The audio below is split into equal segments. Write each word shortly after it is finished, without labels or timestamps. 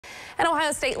And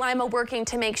Ohio State Lima working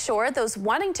to make sure those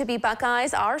wanting to be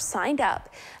Buckeyes are signed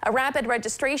up. A rapid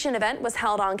registration event was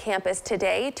held on campus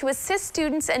today to assist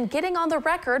students in getting on the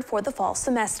record for the fall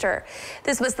semester.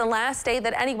 This was the last day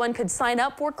that anyone could sign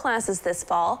up for classes this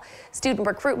fall. Student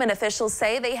recruitment officials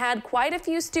say they had quite a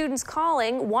few students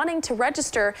calling wanting to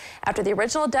register after the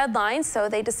original deadline, so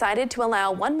they decided to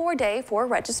allow one more day for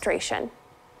registration.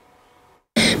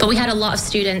 But we had a lot of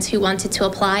students who wanted to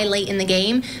apply late in the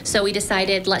game, so we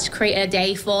decided let's create a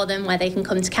day for them where they can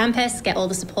come to campus, get all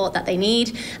the support that they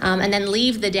need, and then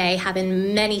leave the day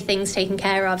having many things taken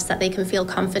care of so that they can feel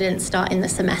confident starting the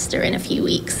semester in a few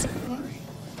weeks.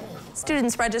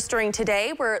 Students registering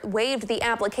today were waived the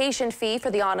application fee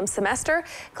for the autumn semester.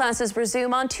 Classes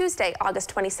resume on Tuesday,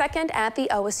 August 22nd at the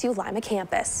OSU Lima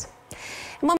campus.